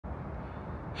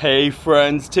Hey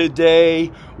friends, today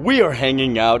we are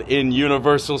hanging out in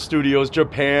Universal Studios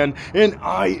Japan and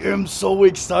I am so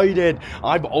excited.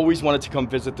 I've always wanted to come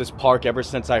visit this park ever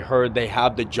since I heard they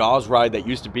have the Jaws ride that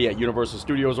used to be at Universal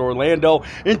Studios Orlando,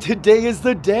 and today is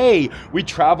the day. We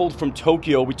traveled from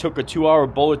Tokyo, we took a 2-hour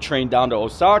bullet train down to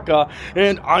Osaka,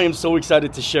 and I am so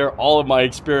excited to share all of my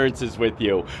experiences with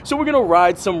you. So we're gonna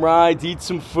ride some rides, eat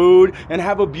some food, and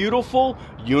have a beautiful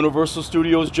Universal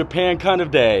Studios Japan kind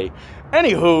of day.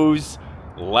 Anywho's,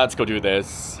 let's go do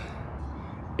this.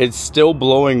 It's still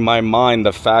blowing my mind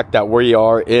the fact that we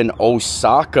are in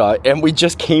Osaka and we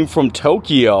just came from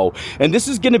Tokyo. And this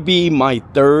is going to be my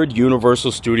third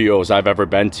Universal Studios I've ever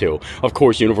been to. Of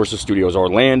course, Universal Studios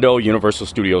Orlando, Universal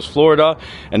Studios Florida,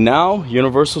 and now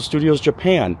Universal Studios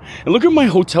Japan. And look at my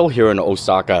hotel here in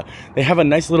Osaka. They have a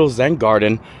nice little Zen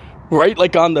garden right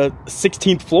like on the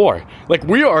 16th floor. Like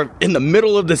we are in the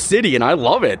middle of the city and I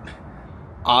love it.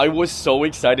 I was so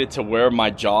excited to wear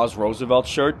my Jaws Roosevelt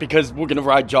shirt because we're gonna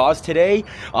ride Jaws today,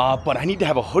 but I need to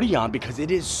have a hoodie on because it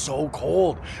is so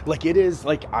cold. Like it is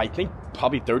like, I think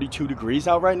probably 32 degrees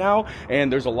out right now,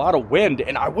 and there's a lot of wind,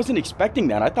 and I wasn't expecting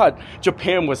that. I thought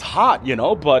Japan was hot, you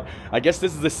know, but I guess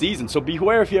this is the season, so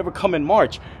beware if you ever come in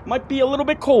March. It might be a little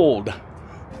bit cold.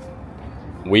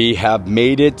 We have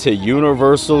made it to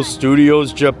Universal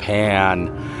Studios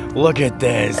Japan. Look at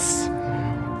this.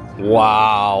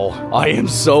 Wow, I am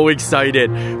so excited.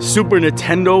 Super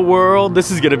Nintendo World, this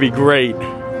is gonna be great.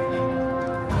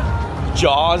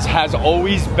 Jaws has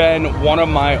always been one of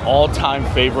my all-time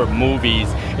favorite movies.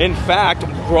 In fact,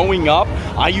 growing up,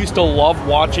 I used to love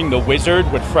watching The Wizard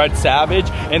with Fred Savage,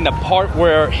 and the part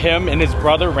where him and his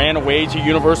brother ran away to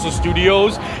Universal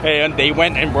Studios and they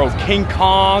went and rode King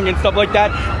Kong and stuff like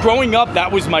that. Growing up,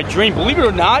 that was my dream. Believe it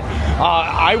or not,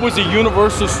 I was a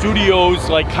Universal Studios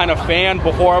like kind of fan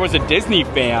before I was a Disney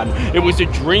fan. It was a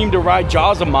dream to ride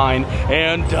Jaws of mine,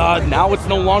 and now it's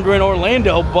no longer in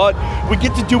Orlando, but we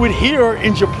get to do it here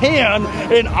in Japan,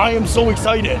 and I am so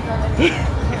excited.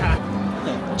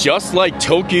 Just like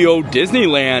Tokyo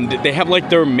Disneyland, they have like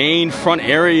their main front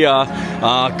area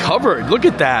covered. Look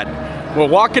at that. We're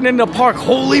walking in the park.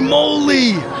 Holy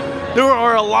moly! There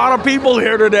are a lot of people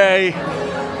here today.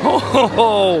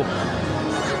 Oh,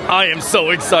 I am so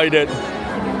excited.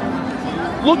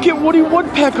 Look at Woody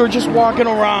Woodpecker just walking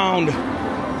around.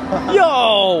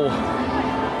 Yo!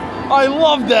 I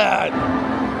love that.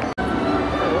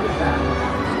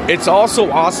 It's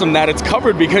also awesome that it's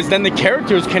covered because then the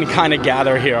characters can kind of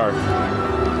gather here.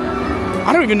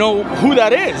 I don't even know who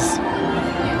that is.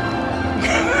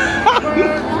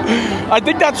 I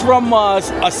think that's from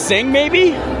a Sing,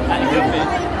 maybe?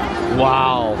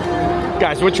 Wow.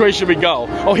 Guys, which way should we go?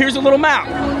 Oh, here's a little map.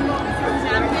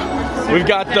 We've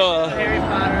got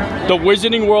the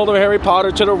Wizarding World of Harry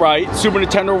Potter to the right, Super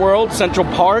Nintendo World, Central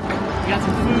Park. We got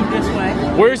some food this way.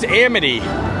 Where's Amity?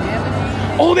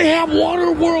 Oh, they have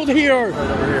Water World here.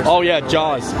 Oh yeah,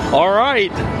 Jaws. All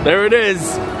right, there it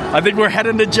is. I think we're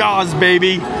heading to Jaws,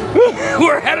 baby.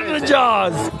 We're heading to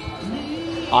Jaws.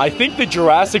 I think the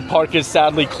Jurassic Park is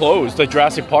sadly closed, the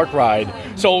Jurassic Park ride.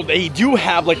 So they do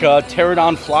have like a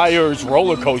Pterodon Flyers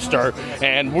roller coaster,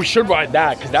 and we should ride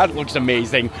that because that looks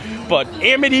amazing. But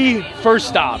Amity, first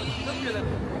stop.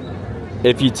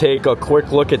 If you take a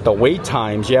quick look at the wait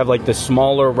times, you have like the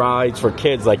smaller rides for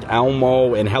kids like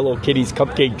Elmo and Hello Kitty's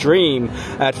Cupcake Dream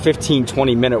at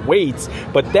 15-20 minute waits.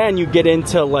 But then you get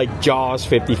into like Jaws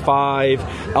 55,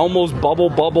 Elmo's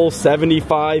Bubble Bubble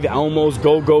 75, Elmo's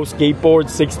Go Go Skateboard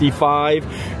 65,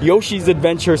 Yoshi's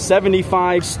Adventure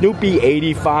 75, Snoopy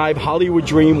 85, Hollywood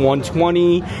Dream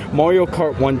 120, Mario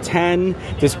Kart 110,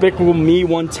 Despicable Me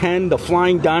 110, The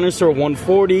Flying Dinosaur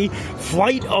 140,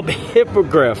 Flight of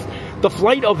Hippogriff. The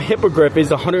Flight of Hippogriff is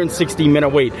a 160-minute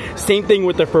wait. Same thing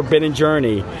with the Forbidden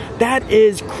Journey. That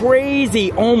is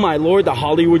crazy. Oh my lord, the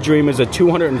Hollywood Dream is a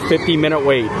 250-minute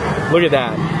wait. Look at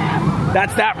that.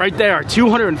 That's that right there,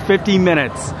 250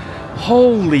 minutes.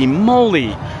 Holy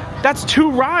moly. That's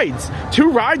 2 rides. 2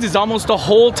 rides is almost the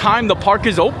whole time the park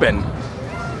is open.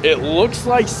 It looks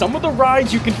like some of the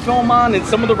rides you can film on and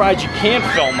some of the rides you can't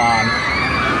film on.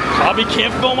 Probably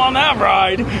can't film on that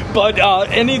ride, but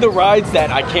any of the rides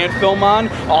that I can't film on,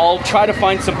 I'll try to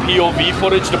find some POV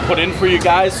footage to put in for you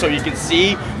guys so you can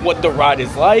see what the ride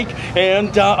is like.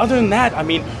 And other than that, I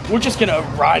mean, we're just gonna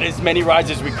ride as many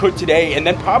rides as we could today and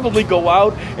then probably go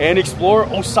out and explore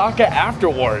Osaka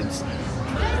afterwards.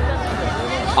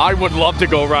 I would love to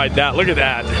go ride that. Look at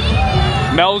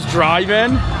that. Mel's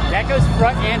driving. That goes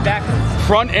front and backwards.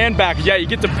 Front and back. Yeah, you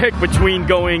get to pick between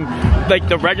going like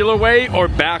the regular way or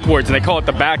backwards, and they call it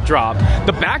the backdrop.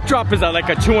 The backdrop is at like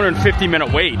a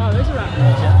 250-minute wait. Oh, there's a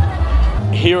round.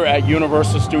 here at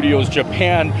Universal Studios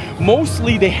Japan,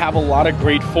 mostly they have a lot of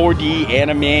great 4D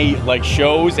anime like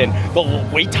shows, and the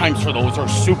wait times for those are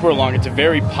super long. It's a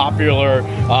very popular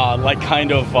like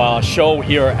kind of show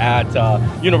here at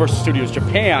Universal Studios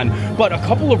Japan, but a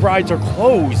couple of rides are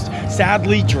closed.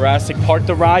 Sadly, Jurassic Park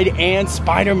the ride and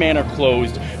Spider-Man are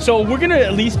closed. So we're gonna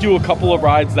at least do a couple of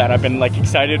rides that I've been like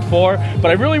excited for, but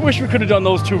I really wish we could have done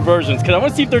those two versions because I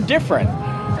want to see if they're different.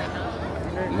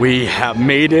 We have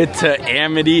made it to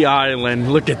Amity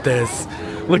Island. Look at this.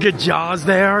 Look at Jaws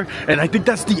there, and I think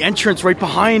that's the entrance right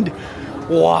behind.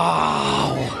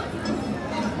 Wow.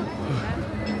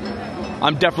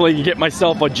 I'm definitely gonna get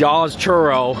myself a Jaws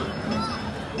churro.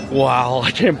 Wow,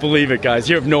 I can't believe it, guys.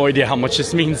 You have no idea how much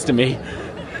this means to me.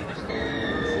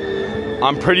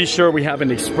 I'm pretty sure we have an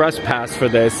express pass for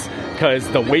this because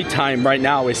the wait time right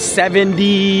now is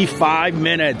 75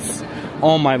 minutes.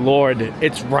 Oh my Lord,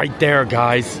 it's right there,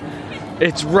 guys.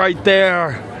 It's right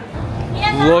there.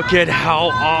 Look at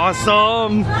how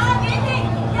awesome.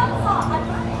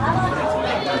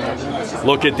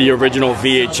 Look at the original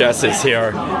VHSs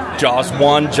here. Jaws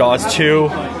 1, Jaws 2,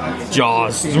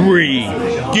 Jaws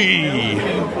 3D.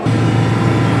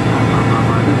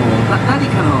 何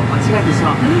かの間違いでしょ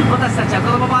う。私たちは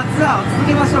このままツアーを続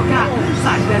けましょうか。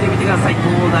さあ左で見てください。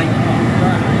広大。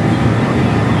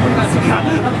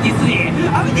アミティ3、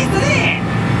アミティ3。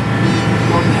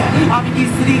アミティ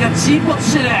3が沈没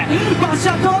してる。場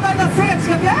所は東大のすぐ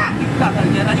近く。辺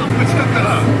りには何も近くか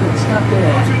ら。近く。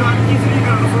途中のアミティ3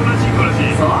からの遭難進行らし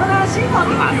い。遭難進行っ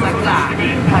てまさか。は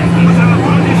い。こちらのプ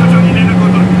ロデュー所長に連絡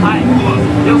を取る。はい。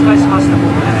了解しました。こ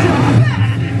こで。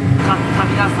勝った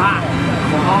皆さん。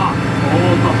このオ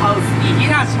ートハウスに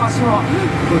避難しましょう。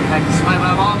ここに帰ってしまえ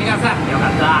ばもう皆さんよか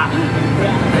った。大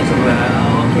丈夫だよ。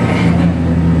オッケー。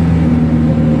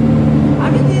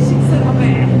アミティ6の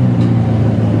目。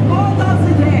オートハウス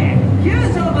にて救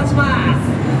助を待ちます。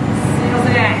すいま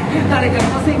せん。誰かい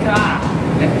ませんか。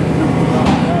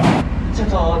ちょっ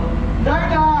と誰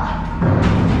か。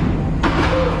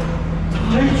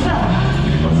あいつだ。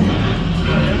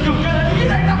ここから逃げ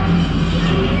ないか。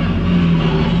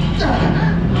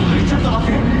ちょっと待っ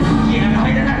て、ギアが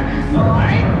入らない。お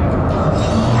い。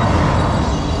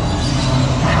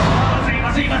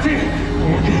まずいまずい。動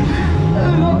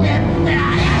け。ち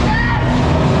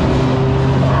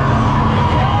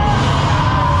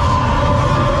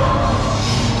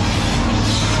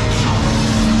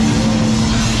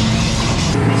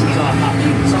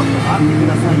ょっと待ってく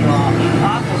ださいよ。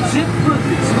あと10分って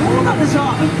冗談でしょ。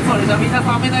それじゃみんな冷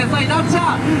めないさになっち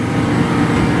ゃう。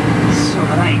しょう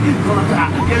がない。こうなったら。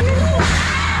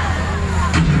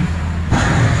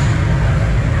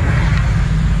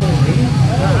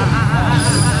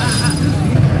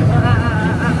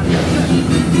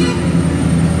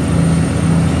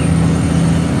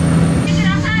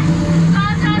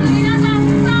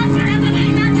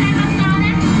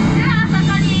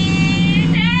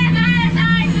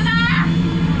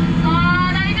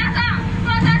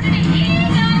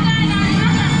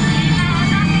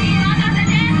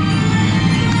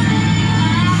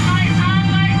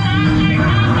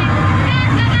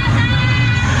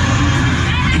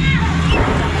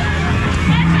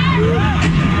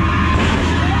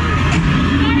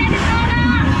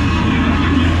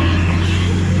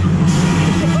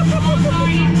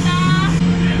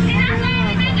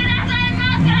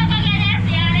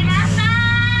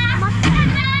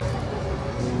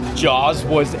Jaws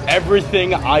was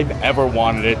everything I've ever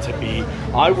wanted it to be.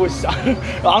 I was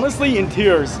honestly in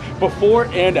tears before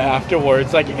and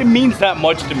afterwards. Like, it means that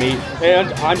much to me,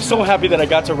 and I'm so happy that I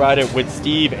got to ride it with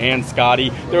Steve and Scotty.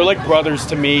 They're like brothers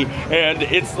to me, and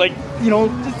it's like, you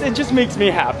know, it just makes me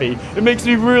happy. It makes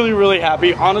me really, really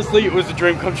happy. Honestly, it was a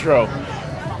dream come true.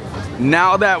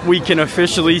 Now that we can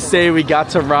officially say we got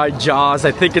to ride Jaws, I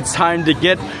think it's time to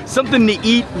get something to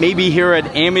eat, maybe here at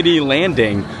Amity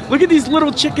Landing. Look at these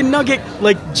little chicken nugget,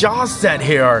 like, Jaws set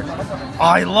here. Oh,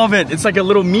 I love it. It's like a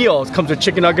little meal. It comes with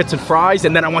chicken nuggets and fries,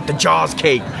 and then I want the Jaws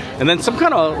cake. And then some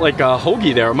kind of, like, a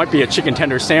hoagie there. It might be a chicken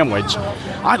tender sandwich.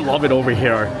 I love it over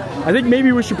here. I think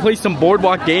maybe we should play some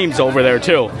boardwalk games over there,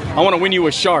 too. I want to win you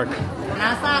a shark.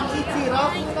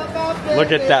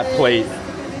 Look at that plate.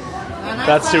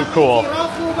 That's too cool.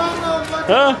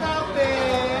 Huh?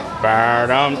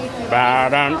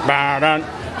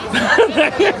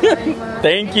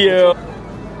 Thank you.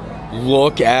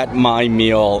 Look at my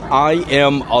meal. I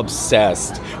am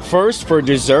obsessed. First, for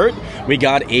dessert, we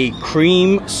got a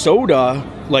cream soda,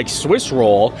 like Swiss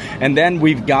roll, and then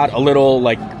we've got a little,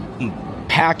 like,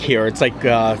 pack here. It's like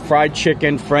fried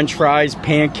chicken, french fries,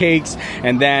 pancakes,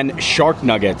 and then shark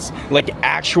nuggets. Like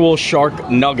actual shark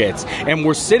nuggets. And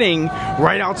we're sitting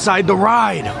right outside the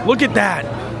ride. Look at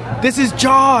that. This is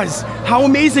Jaws. How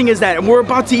amazing is that? And we're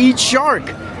about to eat shark.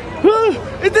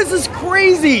 This is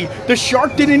crazy. The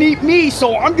shark didn't eat me,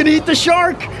 so I'm gonna eat the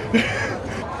shark.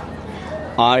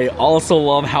 I also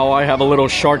love how I have a little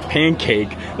shark pancake.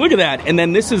 Look at that. And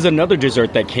then this is another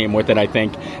dessert that came with it, I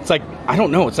think. It's like, I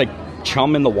don't know, it's like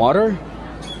chum in the water?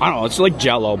 I don't know, it's like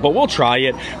Jello, but we'll try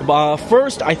it.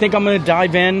 First, I think I'm gonna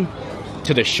dive in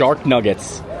to the shark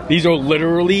nuggets. These are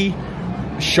literally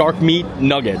shark meat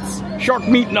nuggets. Shark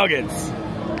meat nuggets.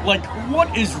 Like,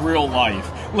 what is real life?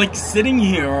 Like sitting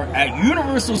here at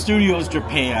Universal Studios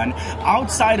Japan,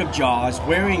 outside of Jaws,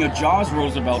 wearing a Jaws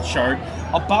Roosevelt shirt,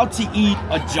 about to eat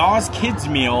a Jaws kids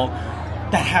meal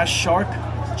that has shark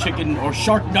chicken or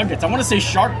shark nuggets. I want to say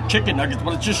shark chicken nuggets,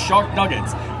 but it's just shark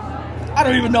nuggets. I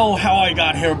don't even know how I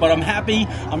got here, but I'm happy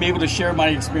I'm able to share my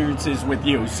experiences with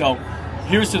you. So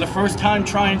here's to the first time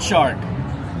trying shark.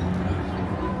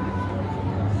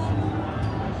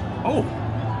 Oh.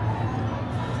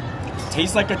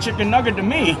 Tastes like a chicken nugget to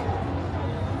me.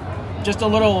 Just a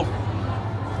little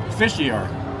fishier.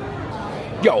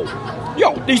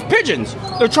 Yo, these pigeons,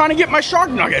 they're trying to get my shark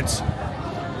nuggets.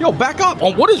 Yo, back up.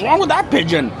 Oh, what is wrong with that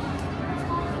pigeon?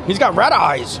 He's got red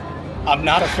eyes. I'm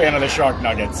not a fan of the shark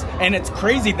nuggets. And it's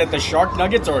crazy that the shark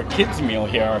nuggets are a kid's meal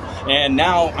here. And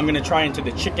now I'm gonna try into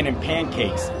the chicken and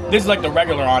pancakes. This is like the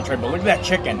regular entree, but look at that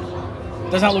chicken.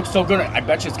 Does not look so good. I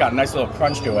bet you it's got a nice little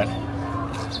crunch to it.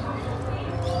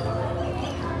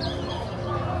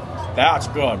 That's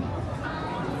good.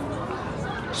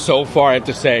 So far, I have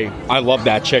to say, I love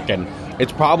that chicken.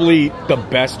 It's probably the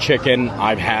best chicken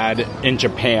I've had in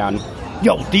Japan.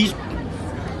 Yo, this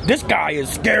guy is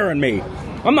scaring me.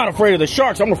 I'm not afraid of the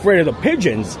sharks, I'm afraid of the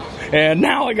pigeons. And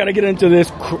now I gotta get into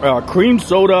this cream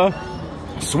soda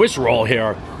Swiss roll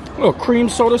here. A little cream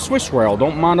soda Swiss roll,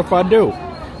 don't mind if I do.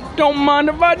 Don't mind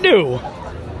if I do.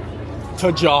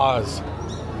 To Jaws.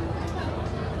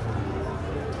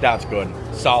 That's good.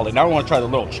 Solid. Now I want to try the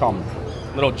little chum.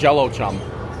 Little Jello chum.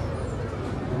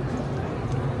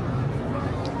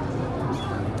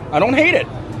 I don't hate it.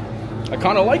 I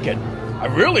kind of like it. I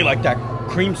really like that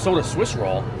cream soda Swiss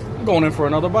roll. I'm going in for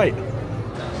another bite.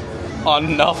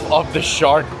 Enough of the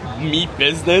shark meat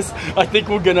business. I think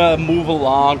we're gonna move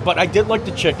along, but I did like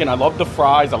the chicken. I love the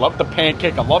fries. I love the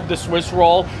pancake. I love the Swiss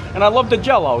roll, and I love the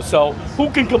Jello. So who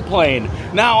can complain?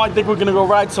 Now I think we're gonna go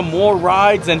ride some more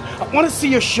rides, and I want to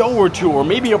see a show or two, or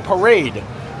maybe a parade.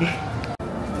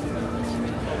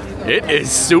 It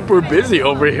is super busy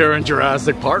over here in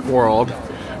Jurassic Park World,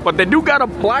 but they do got a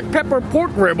black pepper pork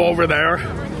rib over there.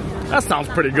 That sounds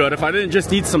pretty good. If I didn't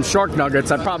just eat some shark nuggets,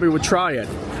 I probably would try it.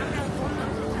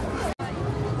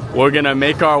 We're gonna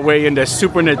make our way into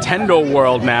Super Nintendo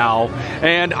World now,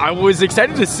 and I was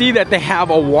excited to see that they have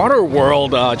a Water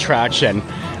World attraction.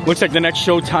 Looks like the next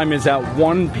show time is at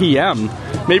 1 p.m.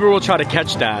 Maybe we'll try to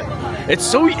catch that. It's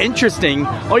so interesting.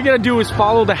 All you gotta do is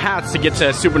follow the hats to get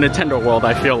to Super Nintendo World,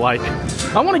 I feel like.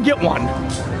 I wanna get one.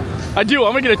 I do,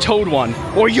 I'm gonna get a Toad one.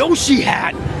 Or Yoshi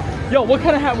hat. Yo, what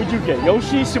kind of hat would you get?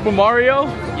 Yoshi, Super Mario?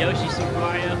 Yoshi, Super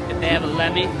Mario. If they have a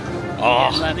Lemmy,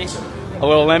 Lemmy. A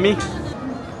little Lemmy?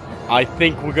 I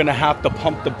think we're gonna have to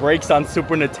pump the brakes on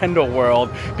Super Nintendo World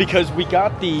because we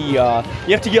got the, you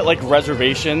have to get like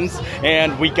reservations,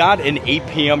 and we got an 8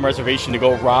 p.m. reservation to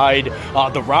go ride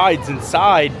the rides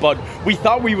inside, but we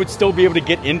thought we would still be able to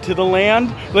get into the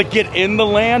land, like get in the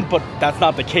land, but that's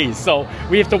not the case. So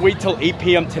we have to wait till 8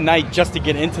 p.m. tonight just to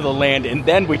get into the land, and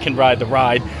then we can ride the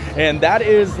ride. And that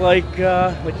is like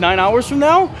 9 hours from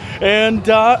now, and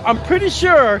I'm pretty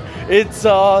sure it's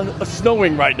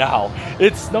snowing right now.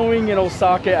 It's snowing in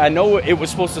Osaka. I know it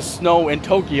was supposed to snow in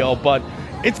Tokyo, but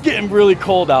it's getting really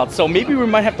cold out, so maybe we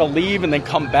might have to leave and then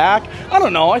come back. I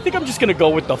don't know. I think I'm just gonna go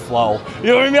with the flow. You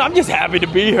know what I mean? I'm just happy to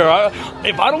be here.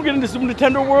 If I don't get into Super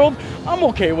Nintendo World, I'm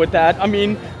okay with that. I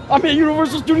mean, I'm at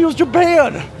Universal Studios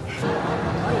Japan.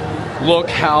 Look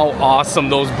how awesome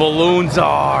those balloons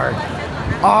are.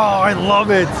 Oh, I love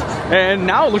it. And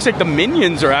now it looks like the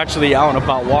Minions are actually out and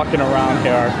about walking around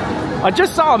here. I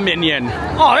just saw a Minion.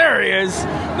 Oh, there he is.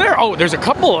 There. Oh, there's a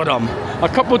couple of them. A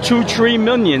couple 2, 3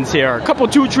 Minions here. A couple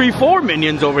 2, 3, 4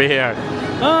 Minions over here.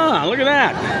 Ah, look at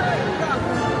that.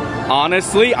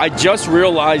 Honestly, I just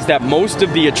realized that most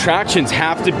of the attractions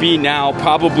have to be now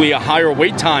probably a higher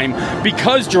wait time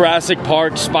because Jurassic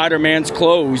Park, Spider-Man's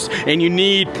closed, and you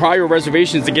need prior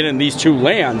reservations to get in these two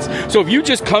lands. So if you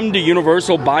just come to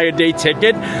Universal, buy a day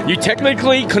ticket, you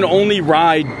technically can only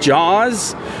ride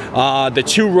Jaws, the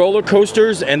 2 roller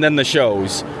coasters, and then the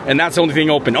shows. And that's the only thing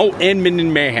open. Oh, and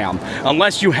Minion Mayhem.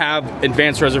 Unless you have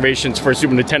advanced reservations for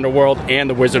Super Nintendo World and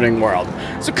the Wizarding World.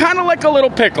 So kind of like a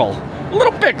little pickle. A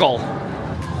little pickle.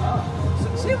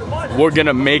 We're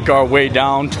gonna make our way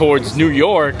down towards New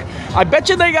York. I bet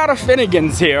you they got a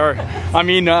Finnegan's here. I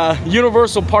mean,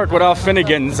 Universal Park without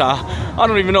Finnegan's. I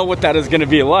don't even know what that is gonna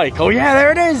be like. Oh yeah,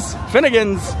 there it is,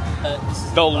 Finnegan's.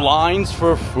 The lines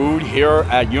for food here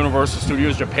at Universal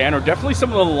Studios Japan are definitely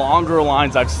some of the longer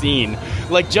lines I've seen.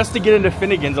 Like just to get into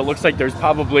Finnegan's, it looks like there's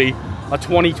probably a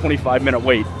 20-25 minute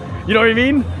wait. You know what I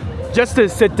mean? Just to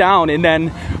sit down, and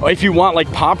then if you want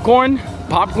like popcorn's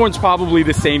probably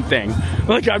the same thing.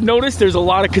 Like I've noticed there's a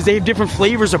lot of, because they have different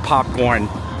flavors of popcorn.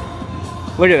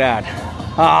 Look at that.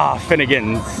 Ah,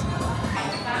 Finnegan's.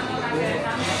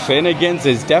 Finnegan's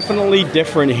is definitely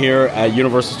different here at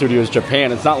Universal Studios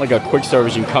Japan. It's not like a quick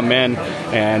service you can come in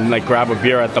and like grab a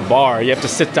beer at the bar. You have to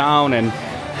sit down and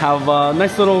have a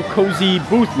nice little cozy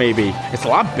booth maybe. It's a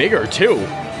lot bigger too.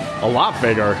 A lot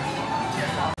bigger.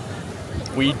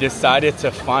 We decided to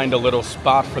find a little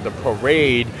spot for the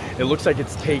parade. It looks like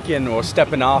it's taken or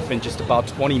stepping off in just about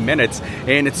 20 minutes.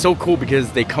 And it's so cool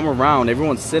because they come around,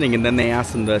 everyone's sitting, and then they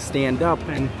ask them to stand up.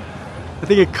 And I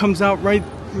think it comes out right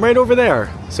over there.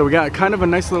 So we got kind of a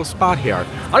nice little spot here.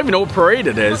 I don't even know what parade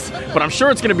it is, but I'm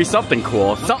sure it's gonna be something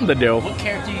cool, something to do. What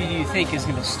character do you think is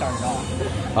gonna start it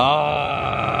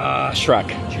off?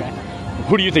 Shrek.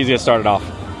 Who do you think is gonna start it off?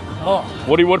 Oh.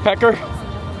 Woody Woodpecker?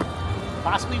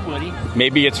 Possibly Woody.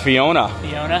 Maybe it's Fiona.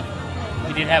 Fiona.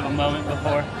 We did have a moment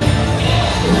before.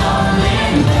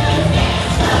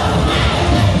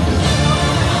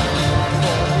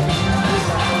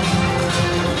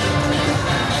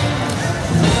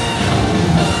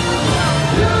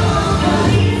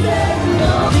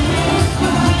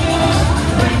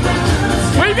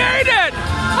 We made it!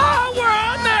 Oh, we're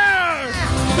on there!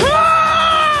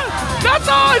 Ah! That's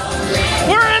us!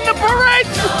 We're in the parade!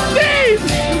 Steve!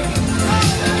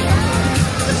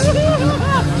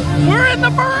 We're in the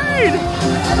parade!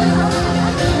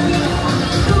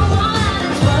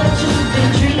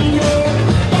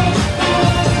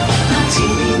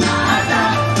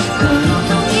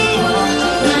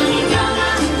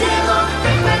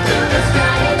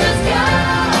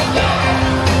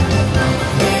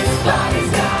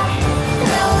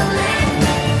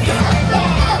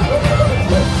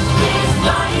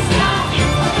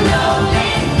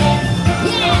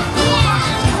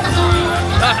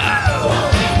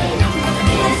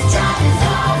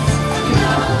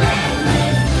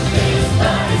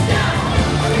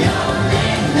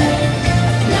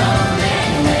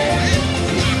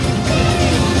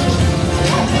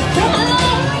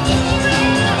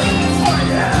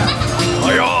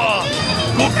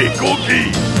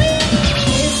 Cookie!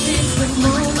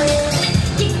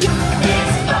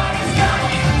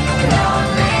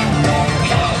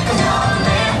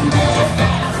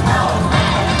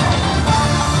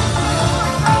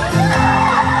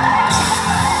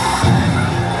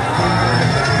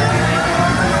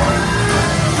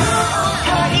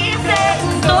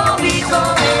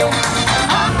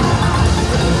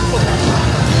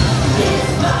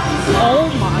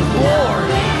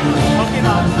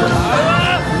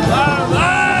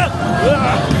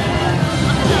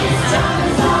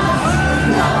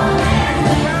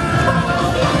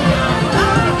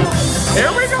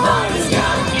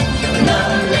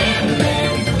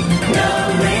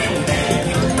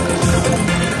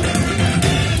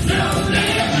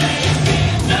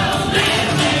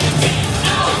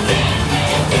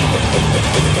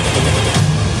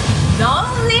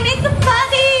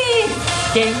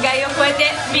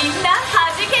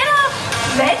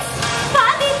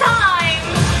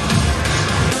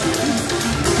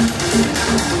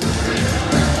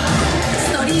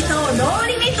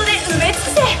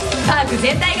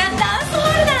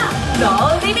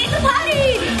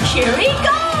 Here we go!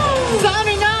 さあ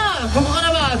みんな、ここから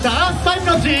はダンスタイム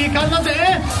の時間だぜ。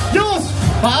よし、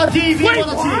パーティービーボー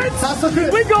たち、早速ダ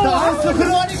ンスフ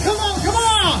ロアにカモンカモ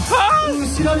ン。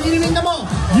後ろにいるみんなも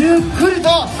ゆっくりと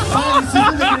前に進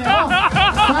んでくれよ。さ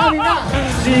あみんな、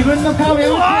自分の顔を持っ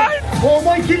て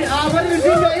思いっきり暴れる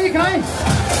準備はいいかい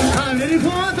？I'm ready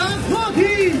for a dance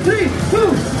party! 3, 2, 1,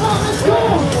 let's go!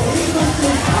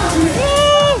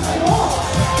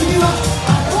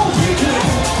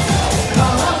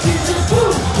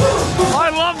 I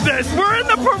love this! We're in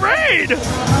the parade!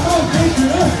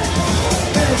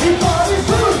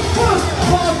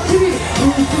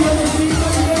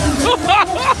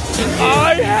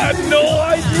 I had no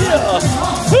idea.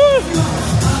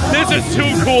 This is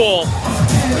too cool.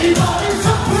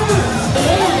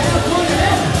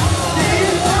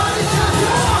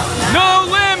 No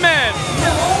limit.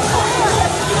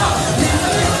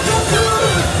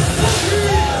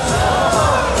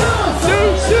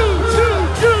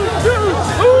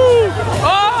 Ooh.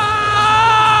 Ah!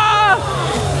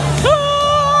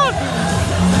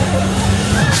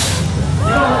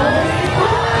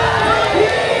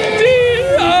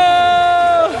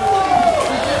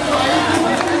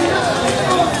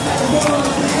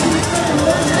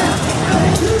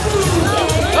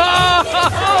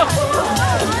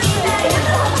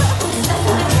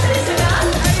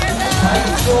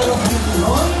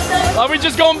 Are we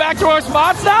just going back to our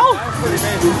spots now?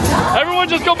 Everyone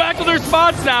just go back to their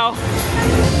spots now.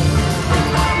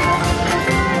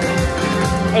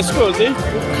 Scusi.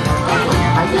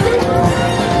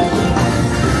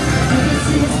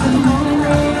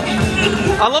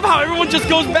 I love how everyone just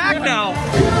goes back now.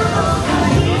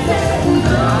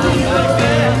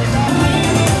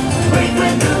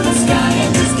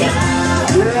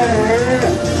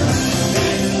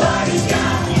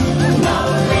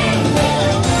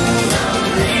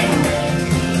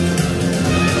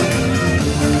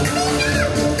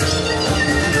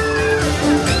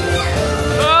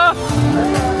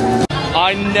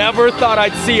 I never thought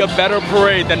I'd see a better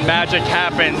parade than Magic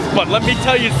Happens, but let me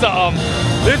tell you something.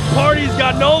 This party's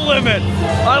got no limit.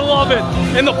 I love it.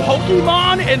 And the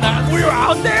Pokemon, and we were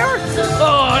out there.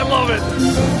 Oh, I love it.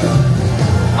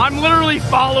 I'm literally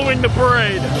following the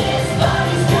parade.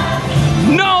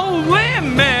 No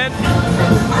limit.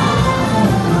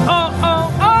 Oh,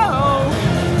 oh, oh.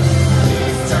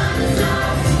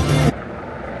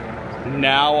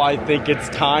 Now I think it's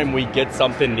time we get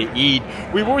something to eat.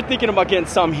 We were thinking about getting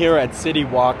some here at City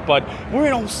Walk, but we're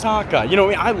in Osaka. You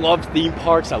know, I love theme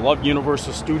parks, I love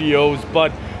Universal Studios,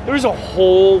 but there's a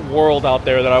whole world out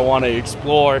there that I want to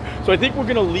explore. So I think we're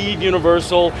gonna leave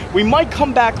Universal. We might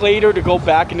come back later to go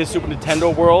back into Super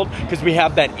Nintendo World because we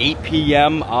have that 8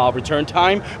 p.m. Return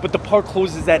time, but the park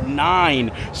closes at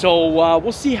 9. So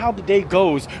we'll see how the day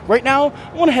goes. Right now,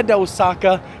 I want to head to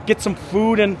Osaka, get some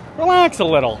food, and relax a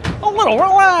little.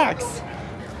 Relax.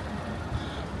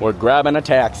 We're grabbing a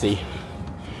taxi.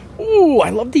 Ooh, I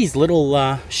love these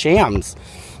little shams.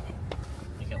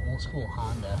 Like an old school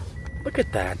Honda. Look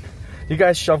at that. You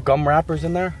guys shove gum wrappers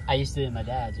in there? I used to do my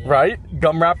dad's. Yeah. Right?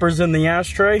 Gum wrappers in the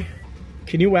ashtray?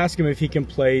 Can you ask him if he can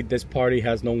play This Party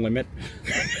Has No Limit?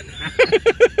 I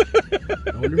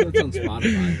wonder if that's on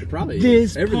Spotify. Probably.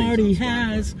 This party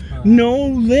has no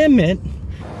limit.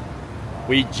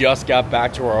 We just got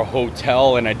back to our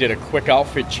hotel and I did a quick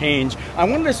outfit change. I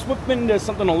wanted to slip into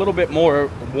something a little bit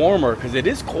more warmer because it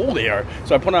is cold here.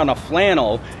 So I put on a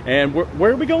flannel. And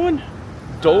where are we going?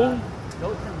 Dotonbury?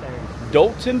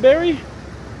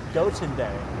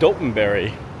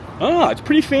 Dotonbury. Ah, it's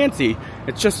pretty fancy.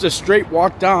 It's just a straight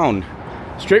walk down.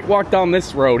 Straight walk down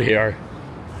this road here.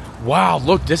 Wow,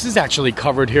 look, this is actually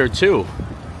covered here too.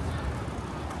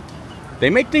 They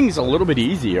make things a little bit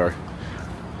easier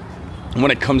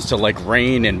when it comes to like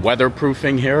rain and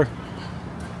weatherproofing here.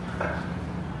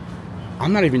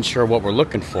 I'm not even sure what we're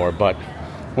looking for, but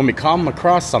when we come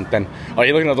across something. Are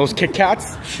you looking at those Kit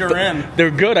Kats? Sure am. They're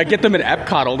good. I get them at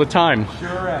Epcot all the time.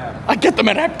 Sure am. I get them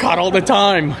at Epcot all the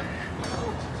time.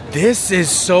 This is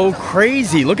so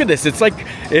crazy. Look at this. It's like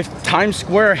if Times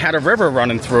Square had a river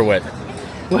running through it.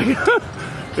 Like,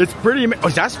 it's pretty amazing. Oh,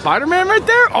 is that Spider-Man right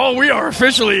there? Oh, we are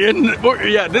officially in.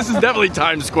 Yeah, this is definitely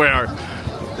Times Square.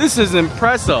 This is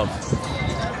impressive.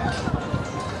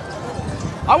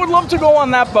 I would love to go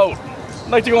on that boat.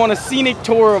 I'd like to go on a scenic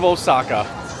tour of Osaka.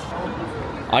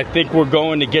 I think we're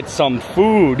going to get some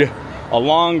food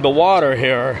along the water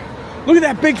here. Look at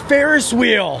that big Ferris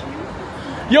wheel.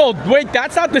 Yo, wait,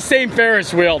 that's not the same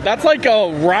Ferris wheel. That's like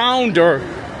a rounder.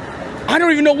 I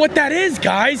don't even know what that is,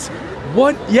 guys.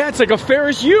 What? Yeah, it's like a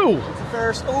Ferris U. It's a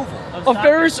Ferris oval. A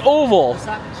Ferris oval.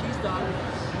 Osaka cheese dog.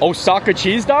 Osaka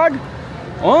cheese dog?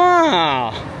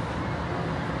 Ah.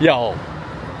 Yo,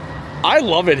 I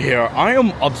love it here. I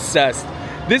am obsessed.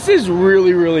 This is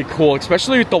really, really cool,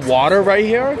 especially with the water right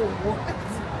here. What?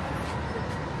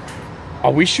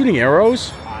 Are we shooting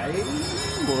arrows? I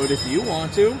would if you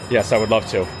want to. Yes, I would love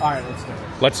to. Alright, let's do it.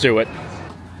 Let's do it.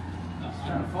 That's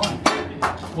kind of fun.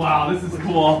 Wow, this is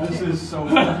cool. This is so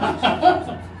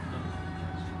fun.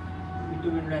 We're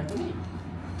doing referee.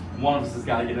 One of us has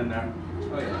got to get in there.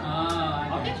 Oh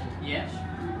yeah. Okay. Yes.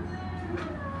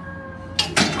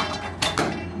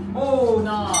 Oh,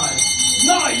 nice.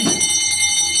 Nice!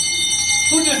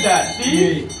 Who did that?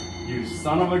 Steve? You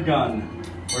son of a gun.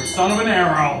 Or son of an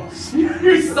arrow.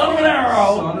 You son of an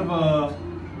arrow. Son of a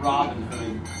Robin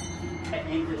Hood.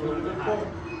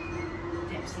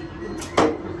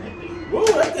 Woo,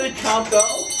 that didn't count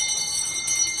though.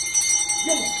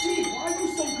 Yo, Steve, why are you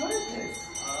so good at this?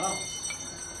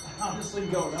 Honestly,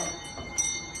 going up.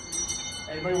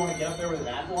 Anybody want to get up there with an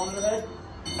apple on their head?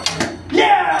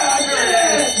 Yeah, I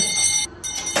did!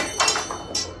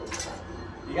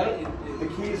 You gotta, the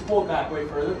key is pulled back way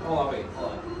further. Hold on, wait,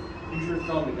 hold on. Use your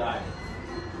thumb to guide it.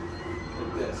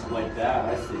 Like this. Like that,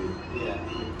 I see. Yeah.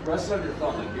 Rest it on your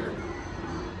thumb, like here.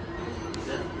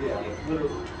 Yeah, like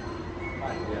literally.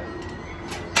 Right, yeah.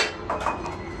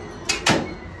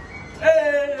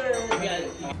 Hey!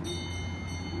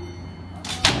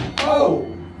 Oh!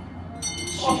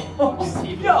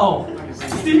 Yo!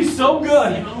 Steve's so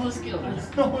good! Almost killed us.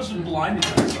 I almost blinded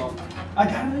myself. I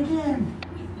got it again!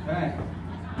 Okay.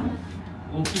 A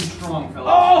little too strong,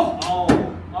 fellas. Oh! Oh!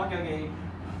 Okay.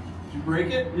 Did you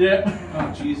break it? Yeah.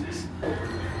 Oh, Jesus.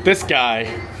 This guy.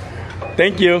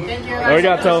 Thank you.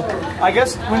 Arigato. I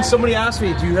guess when somebody asks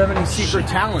me, do you have any secret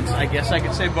talents? I guess I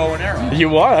could say bow and arrow.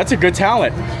 You are. That's a good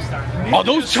talent. Are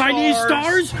those Chinese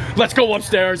stars? Let's go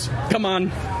upstairs. Come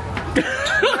on.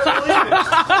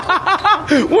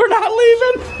 We're not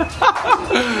leaving.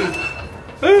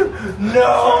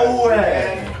 No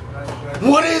way!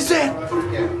 What is it?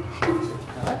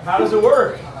 How does it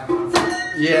work?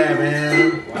 Yeah,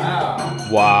 man.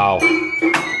 Wow.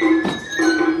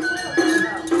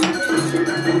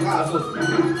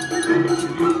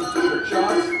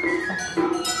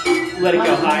 Let it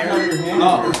go higher.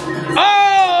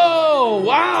 Oh,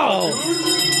 wow.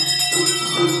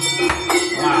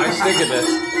 Wow, I stink at this.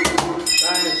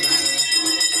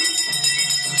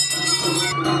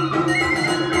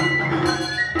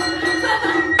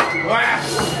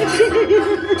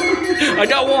 I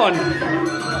got one.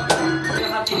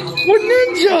 What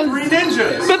ninjas? 3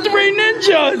 ninjas. The 3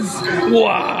 ninjas.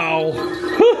 Wow.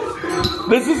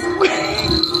 This is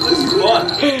Fun.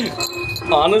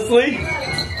 honestly,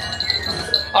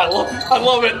 I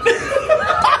love it.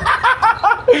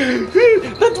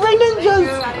 The 3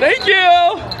 ninjas. Thank you.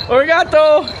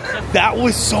 Arigato. That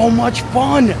was so much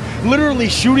fun. Literally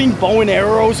shooting bow and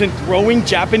arrows and throwing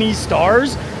Japanese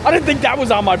stars. I didn't think that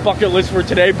was on my bucket list for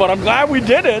today, but I'm glad we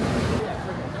did it.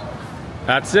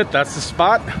 That's it. That's the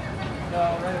spot.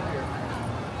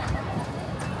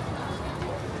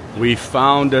 We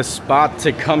found a spot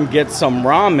to come get some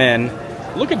ramen.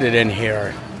 Look at it in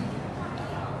here.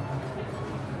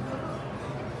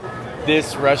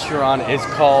 This restaurant is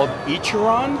called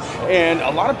Ichiran, and a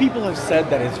lot of people have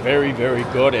said that it's very, very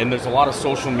good, and there's a lot of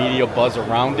social media buzz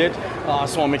around it.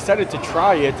 So I'm excited to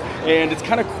try it, and it's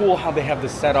kind of cool how they have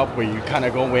this setup where you kind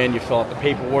of go in, you fill out the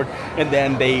paperwork, and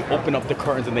then they open up the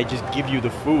curtains and they just give you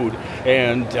the food.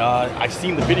 And I've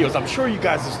seen the videos. I'm sure you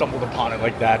guys have stumbled upon it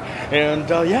like that. And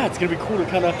yeah, it's gonna be cool to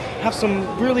kind of have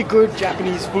some really good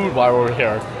Japanese food while we're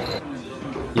here.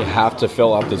 You have to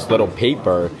fill out this little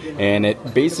paper, and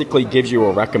it basically gives you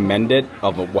a recommended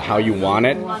of how you want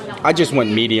it. I just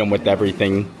went medium with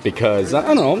everything because, I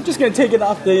don't know, I'm just going to take it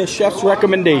off the chef's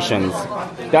recommendations.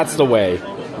 That's the way.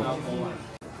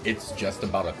 It's just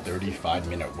about a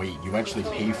 35-minute wait. You actually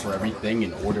pay for everything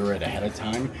and order it ahead of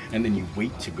time, and then you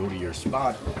wait to go to your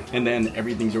spot, and then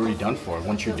everything's already done for it.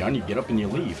 Once you're done, you get up and you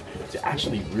leave. It's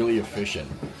actually really efficient.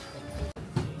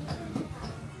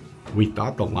 We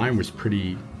thought the line was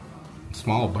pretty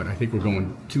small, but I think we're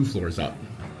going 2 floors up.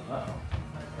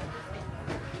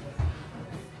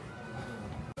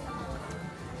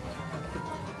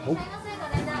 Oh.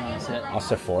 I'll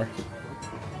set 4.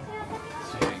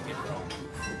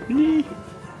 Mine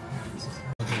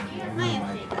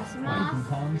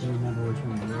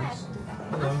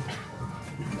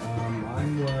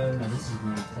was. This is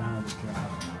my final job.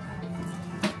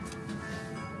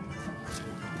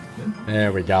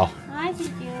 There we go.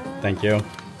 Thank you.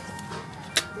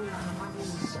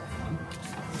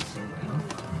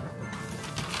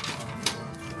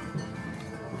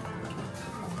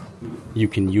 You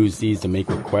can use these to make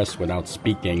requests without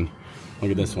speaking. Look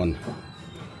at this one.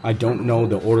 I don't know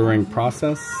the ordering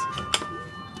process.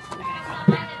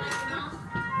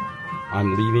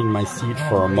 I'm leaving my seat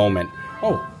for a moment.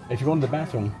 Oh, if you go to the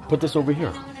bathroom, put this over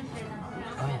here.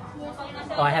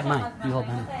 Oh, I have mine. You hold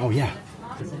mine. Oh yeah.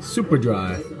 Super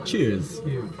dry. Cheers.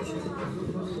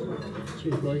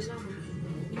 Cheers, boys.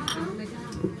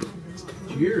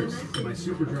 Cheers to my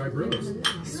super dry bros.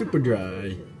 Super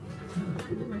dry.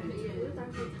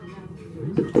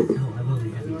 Oh, I will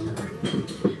be having another.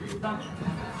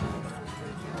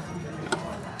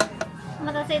 お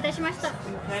待たせいたしました。失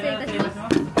礼いたします。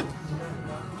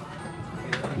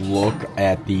Look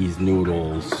at these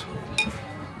noodles.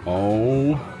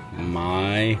 Oh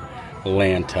my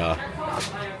Lanta.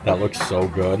 That looks so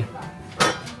good.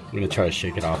 I'm gonna try to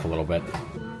shake it off a little bit.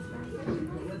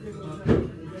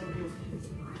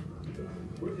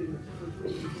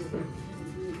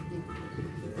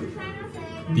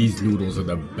 These noodles are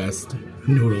the best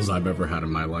noodles I've ever had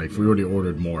in my life. We already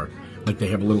ordered more. Like, they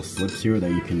have little slips here that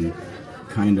you can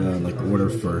kind of like order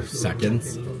for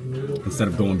seconds instead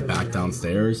of going back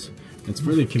downstairs. It's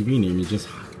really convenient. You just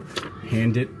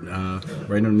hand it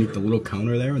right underneath the little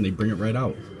counter there and they bring it right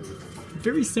out.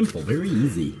 Very simple, very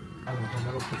easy.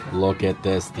 Look at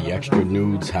this. The extra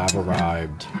nudes have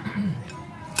arrived.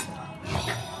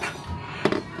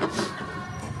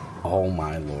 Oh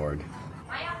my lord.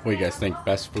 What do you guys think?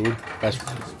 Best food?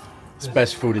 It's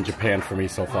best food in Japan for me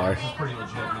so far. This is pretty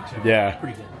legit, me too. Yeah.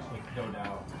 Pretty good, like, no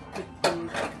doubt.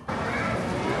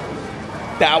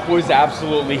 That was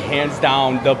absolutely hands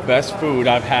down the best food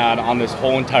I've had on this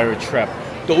whole entire trip.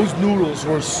 Those noodles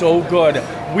were so good.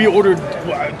 We ordered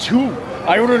two.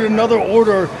 I ordered another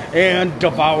order and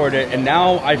devoured it, and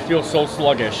now I feel so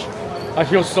sluggish. I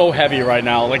feel so heavy right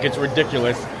now, like it's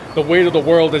ridiculous. The weight of the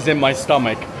world is in my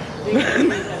stomach.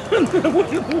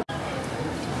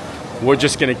 We're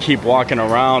just gonna keep walking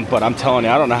around, but I'm telling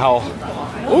you, I don't know how.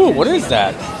 Ooh, what is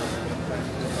that?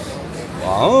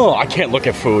 Oh, I can't look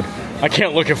at food. I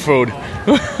can't look at food.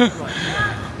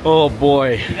 Oh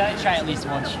boy. You gotta try at least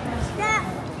once.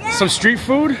 Some street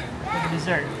food? Like a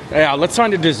dessert. Yeah, let's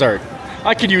find a dessert.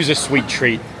 I could use a sweet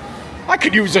treat. I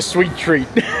could use a sweet treat.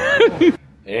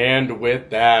 And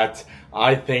with that,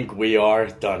 I think we are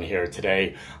done here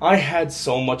today. I had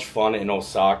so much fun in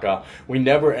Osaka. We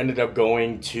never ended up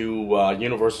going to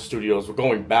Universal Studios. We're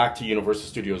going back to Universal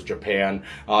Studios Japan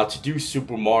to do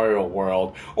Super Mario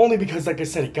World. Only because, like I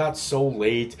said, it got so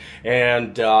late.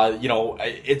 And, you know,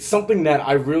 it's something that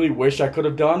I really wish I could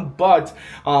have done. But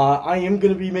I am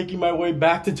going to be making my way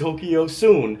back to Tokyo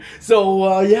soon.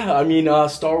 So, yeah, I mean,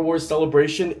 Star Wars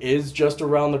Celebration is just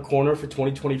around the corner for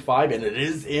 2025. And it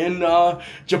is in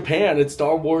Japan. It's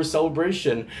Star Wars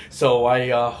Celebration, so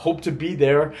I hope to be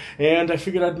there, and I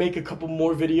figured I'd make a couple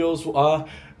more videos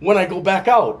when I go back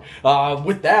out.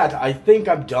 With that, I think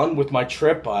I'm done with my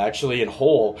trip, actually in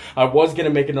whole. I was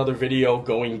gonna make another video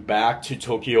going back to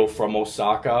Tokyo from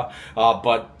Osaka,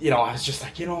 but you know, I was just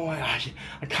like, you know, I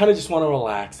kind of just want to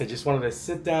relax. I just wanted to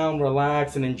sit down,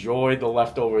 relax, and enjoy the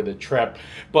leftover of the trip.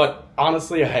 But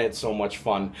honestly, I had so much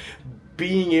fun.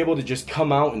 Being able to just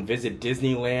come out and visit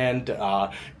Disneyland,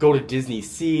 go to Disney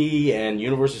Sea and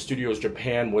Universal Studios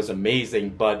Japan was amazing,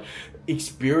 but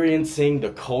experiencing the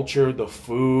culture, the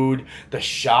food, the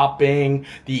shopping,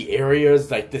 the areas,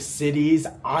 like the cities,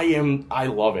 I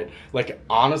love it. Like,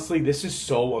 honestly, this is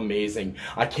so amazing.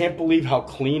 I can't believe how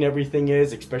clean everything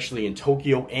is, especially in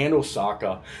Tokyo and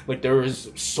Osaka. Like, there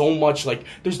is so much, like,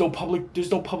 there's no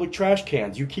public trash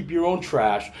cans. You keep your own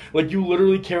trash. Like, you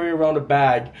literally carry around a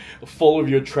bag full of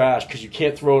your trash because you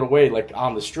can't throw it away, like,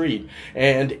 on the street.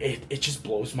 And it just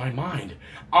blows my mind.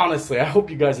 Honestly, I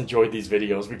hope you guys enjoyed these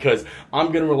videos, because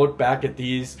I'm going to look back at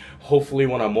these hopefully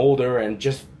when I'm older and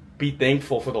just be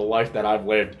thankful for the life that I've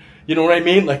lived. You know what I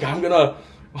mean? Like, I'm going to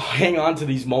hang on to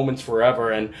these moments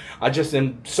forever, and I just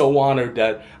am so honored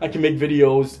that I can make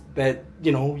videos that,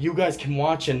 you know, you guys can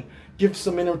watch and give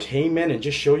some entertainment and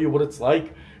just show you what it's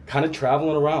like kind of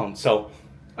traveling around. So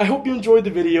I hope you enjoyed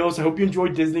the videos. I hope you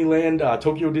enjoyed Disneyland,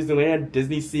 Tokyo Disneyland,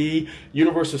 Disney Sea,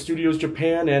 Universal Studios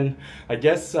Japan, and I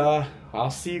guess I'll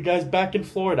see you guys back in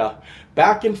Florida.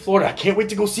 Back in Florida. I can't wait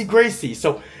to go see Gracie.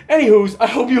 So, anywhoos, I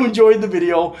hope you enjoyed the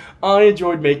video. I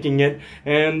enjoyed making it,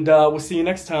 and we'll see you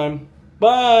next time.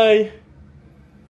 Bye!